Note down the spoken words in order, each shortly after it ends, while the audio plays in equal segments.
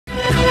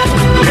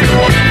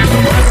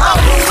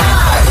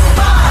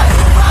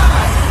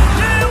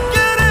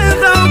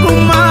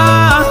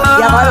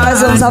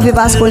Estamos ao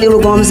vivaço com o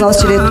Lilo Gomes,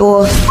 nosso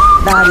diretor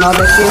da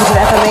Nova FM,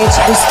 diretamente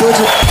do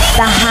estúdio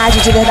da Rádio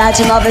de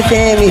Verdade Nova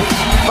FM.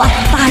 Boa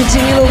tarde,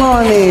 Lilo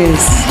Gomes.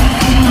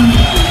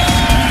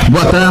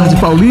 Boa tarde,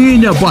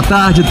 Paulinha. Boa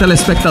tarde,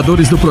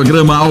 telespectadores do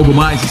programa Algo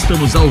Mais.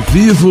 Estamos ao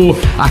vivo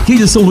aqui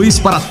de São Luís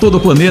para todo o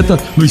planeta,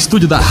 no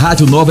estúdio da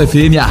Rádio Nova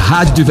FM, a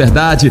Rádio de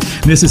Verdade,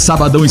 nesse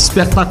sabadão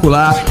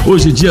espetacular.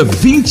 Hoje, dia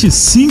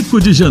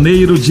 25 de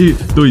janeiro de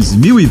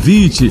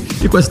 2020.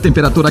 E com essa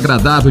temperatura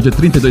agradável de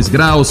 32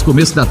 graus,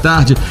 começo da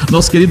tarde,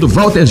 nosso querido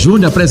Walter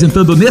Júnior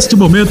apresentando neste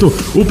momento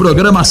o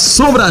programa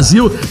Som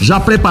Brasil, já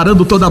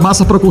preparando toda a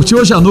massa para curtir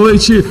hoje à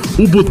noite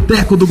o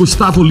Boteco do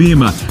Gustavo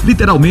Lima.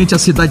 Literalmente, a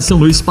cidade de São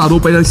Luís parou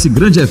para esse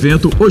grande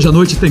evento. Hoje à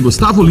noite tem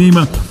Gustavo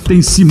Lima,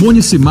 tem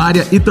Simone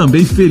Simaria e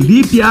também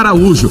Felipe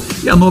Araújo.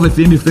 E a Nova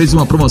FM fez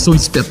uma promoção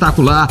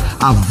espetacular,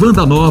 a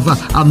Wanda Nova,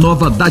 a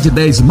nova dá de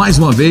 10 mais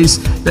uma vez.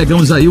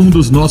 Pegamos aí um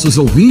dos nossos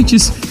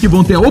ouvintes que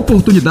vão ter a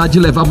oportunidade de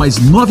levar mais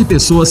 9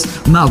 pessoas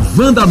na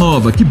Wanda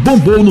Nova, que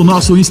bombou no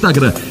nosso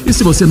Instagram. E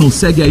se você não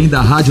segue ainda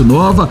a Rádio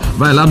Nova,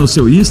 vai lá no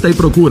seu Insta e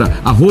procura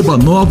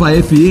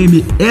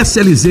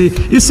 @NovaFMSLZ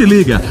e se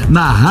liga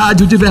na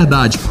Rádio de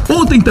Verdade.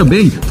 Ontem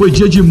também foi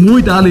dia de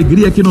muita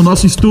alegria aqui no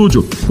nosso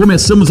estúdio.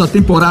 Começamos a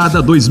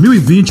temporada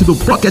 2020 do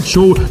Pocket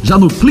Show, já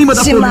no clima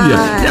da folia.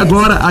 E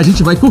agora a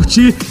gente vai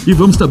curtir e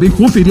vamos também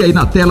conferir aí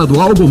na tela do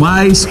Algo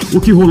Mais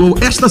o que rolou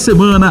esta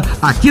semana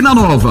aqui na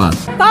Nova.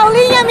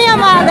 Paulinha, minha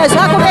amada,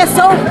 já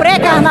começou o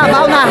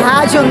pré-carnaval na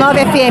Rádio Nova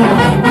FM.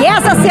 E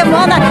essa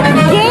semana,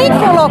 quem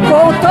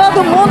colocou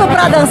todo mundo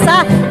pra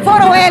dançar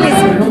foram eles,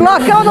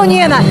 Blocão do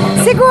Nina.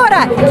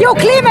 Segura, que o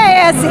clima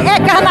é esse, é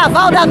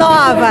Carnaval da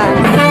Nova.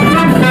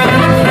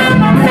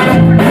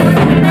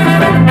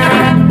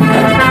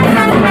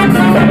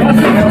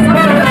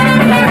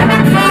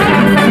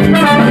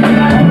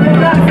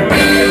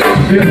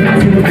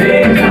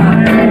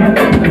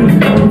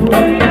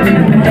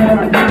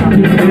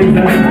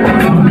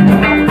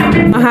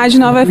 A Rádio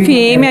Nova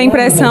FM, a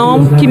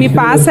impressão que me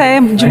passa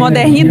é de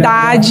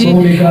modernidade,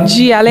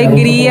 de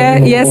alegria,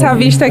 e essa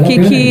vista aqui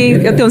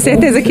que eu tenho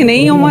certeza que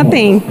nenhuma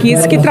tem, que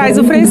isso que traz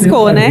o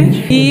frescor, né?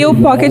 E o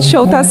Pocket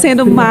Show tá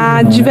sendo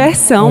uma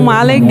diversão, uma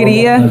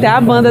alegria, até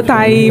a banda tá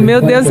aí,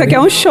 meu Deus, isso aqui é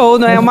um show,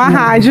 não é uma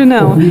rádio,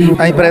 não.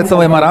 A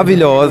impressão é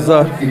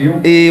maravilhosa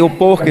e o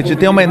Pocket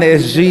tem uma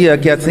energia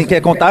que, assim, que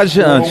é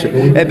contagiante,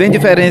 é bem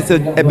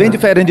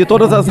diferente de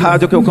todas as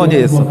rádios que eu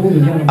conheço.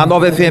 A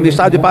Nova FM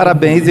está de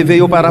parabéns e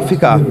veio para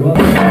ficar.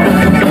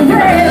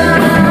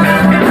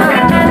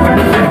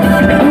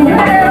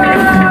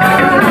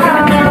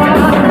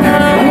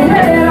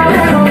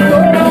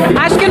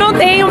 Acho que não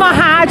tem uma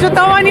rádio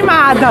tão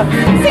animada.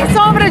 Sem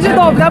sombra de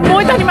dúvida,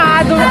 muito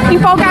animado,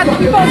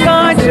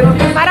 empolgante,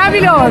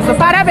 maravilhoso.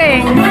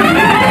 Parabéns!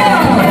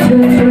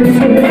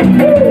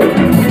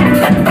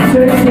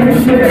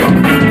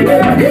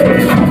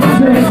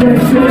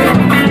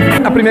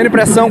 A primeira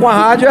impressão com a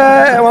rádio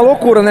é uma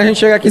loucura, né? A gente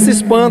chega aqui e se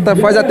espanta,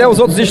 faz até os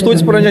outros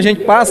estúdios por onde a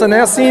gente passa,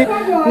 né? Assim,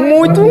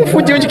 muito um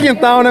fudinho de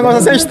quintal, um negócio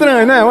assim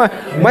estranho, né?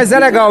 Mas é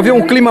legal, viu?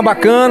 Um clima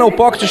bacana, o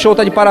Pocket Show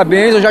tá de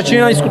parabéns. Eu já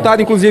tinha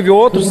escutado, inclusive,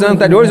 outros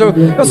anteriores.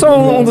 Eu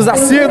sou um dos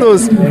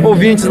assíduos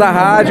ouvintes da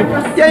rádio.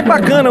 E aí,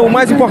 bacana, o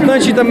mais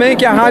importante também é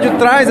que a rádio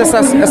traz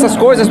essas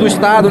coisas do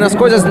estado, né? As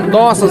coisas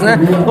nossas, né?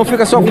 Não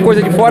fica só com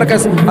coisa de fora, que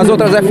as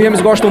outras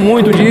FMs gostam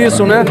muito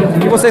disso, né?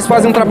 E vocês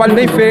fazem um trabalho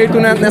bem feito,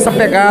 né? Nessa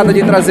pegada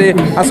de trazer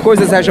as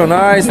coisas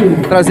regionais,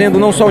 trazendo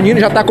não só o Nino,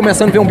 já tá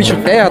começando a ver um bicho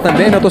terra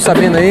também, né? Eu tô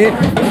sabendo aí.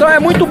 Então é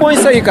muito bom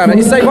isso aí, cara.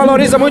 Isso aí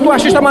valoriza muito o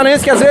artista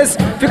maranhense que às vezes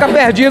fica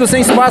perdido,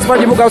 sem espaço para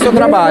divulgar o seu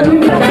trabalho.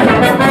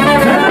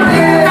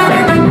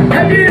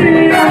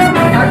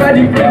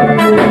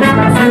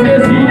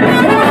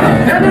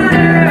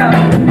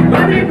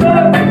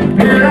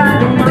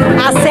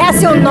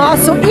 Acesse o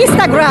nosso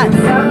Instagram,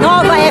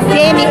 Nova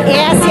FM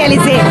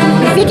SLZ,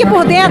 e fique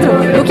por dentro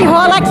do que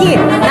rola aqui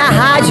na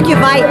rádio que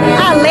vai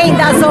além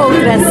das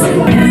outras.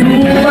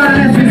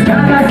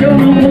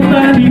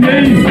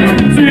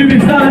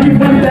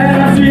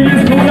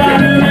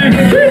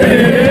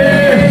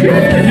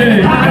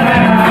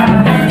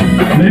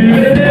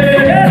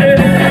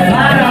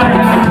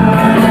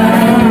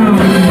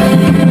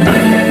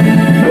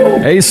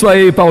 É isso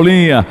aí,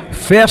 Paulinha.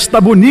 Festa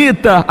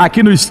bonita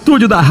aqui no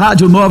estúdio da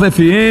Rádio Nova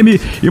FM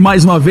e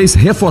mais uma vez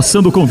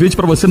reforçando o convite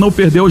para você não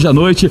perder hoje à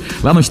noite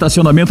lá no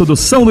estacionamento do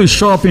São Luís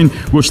Shopping,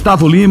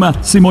 Gustavo Lima,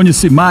 Simone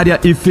Simaria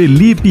e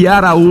Felipe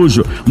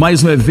Araújo.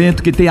 Mais um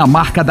evento que tem a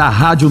marca da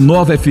Rádio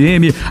Nova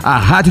FM, a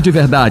Rádio de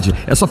Verdade.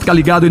 É só ficar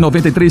ligado em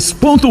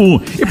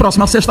 93.1 e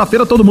próxima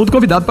sexta-feira todo mundo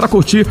convidado para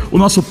curtir o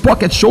nosso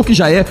Pocket Show, que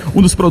já é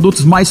um dos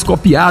produtos mais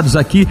copiados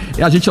aqui.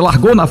 A gente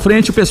largou na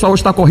frente, o pessoal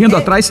está correndo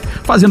atrás,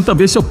 fazendo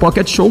também seu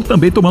Pocket Show show,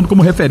 também tomando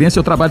como referência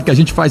o trabalho que a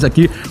gente faz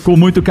aqui com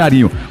muito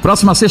carinho.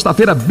 Próxima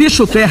sexta-feira,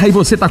 Bicho Terra, e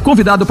você está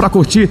convidado para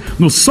curtir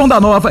no Som da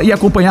Nova e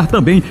acompanhar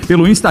também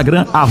pelo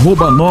Instagram,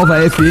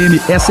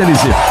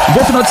 @NovaFMSLZ.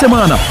 Bom final de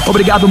semana.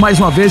 Obrigado mais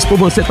uma vez por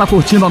você estar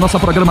curtindo a nossa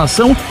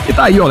programação e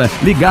tá aí, olha,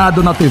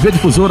 ligado na TV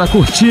Difusora,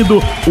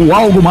 curtindo o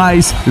Algo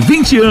Mais,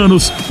 20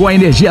 anos com a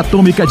energia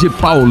atômica de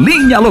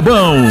Paulinha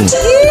Lobão.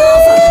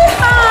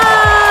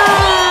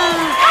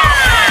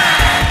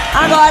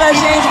 Agora,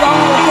 gente,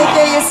 vamos. O que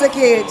é isso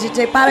aqui?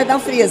 DJ, para e dá um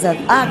frisa.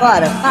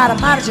 Agora,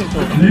 para,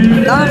 diretor.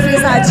 Dá uma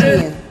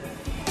frisadinha.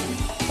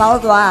 Paulo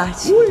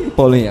Duarte. Ui,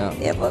 Paulinha.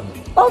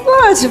 Paulo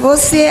Duarte,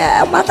 você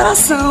é uma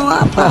atração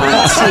à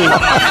parte.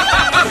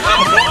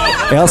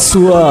 É a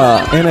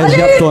sua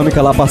energia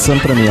atômica lá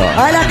passando pra mim,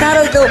 ó. Olha a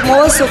cara do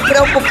moço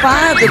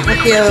preocupado,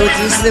 porque eu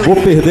disse... Vou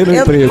perder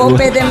meu emprego. Vou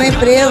perder meu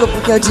emprego,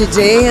 porque o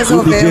DJ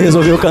resolveu... O DJ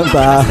resolveu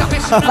cantar.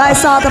 Vai,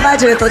 solta, vai,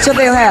 diretor. Deixa eu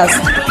ver o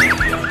resto.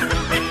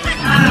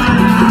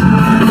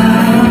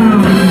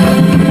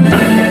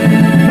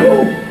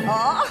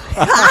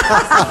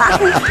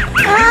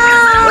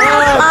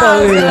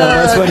 Paulinha,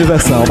 mais uma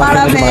diversão.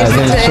 Parabéns, demais,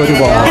 hein? Show de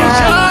bola.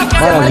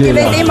 Semana que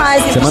vem tem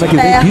mais, hein? Semana que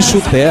vem,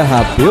 Bicho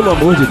Terra, pelo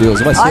amor de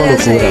Deus, vai ser uma Olha,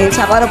 loucura.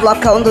 gente, agora o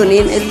blocão do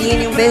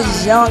Nini, um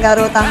beijão, a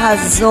garota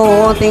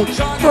arrasou ontem.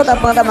 Toda a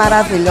banda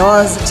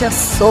maravilhosa, tinha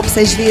sopa,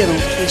 vocês viram?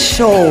 Que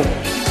show.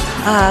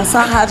 Ah, só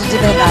a rádio de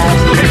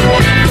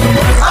verdade.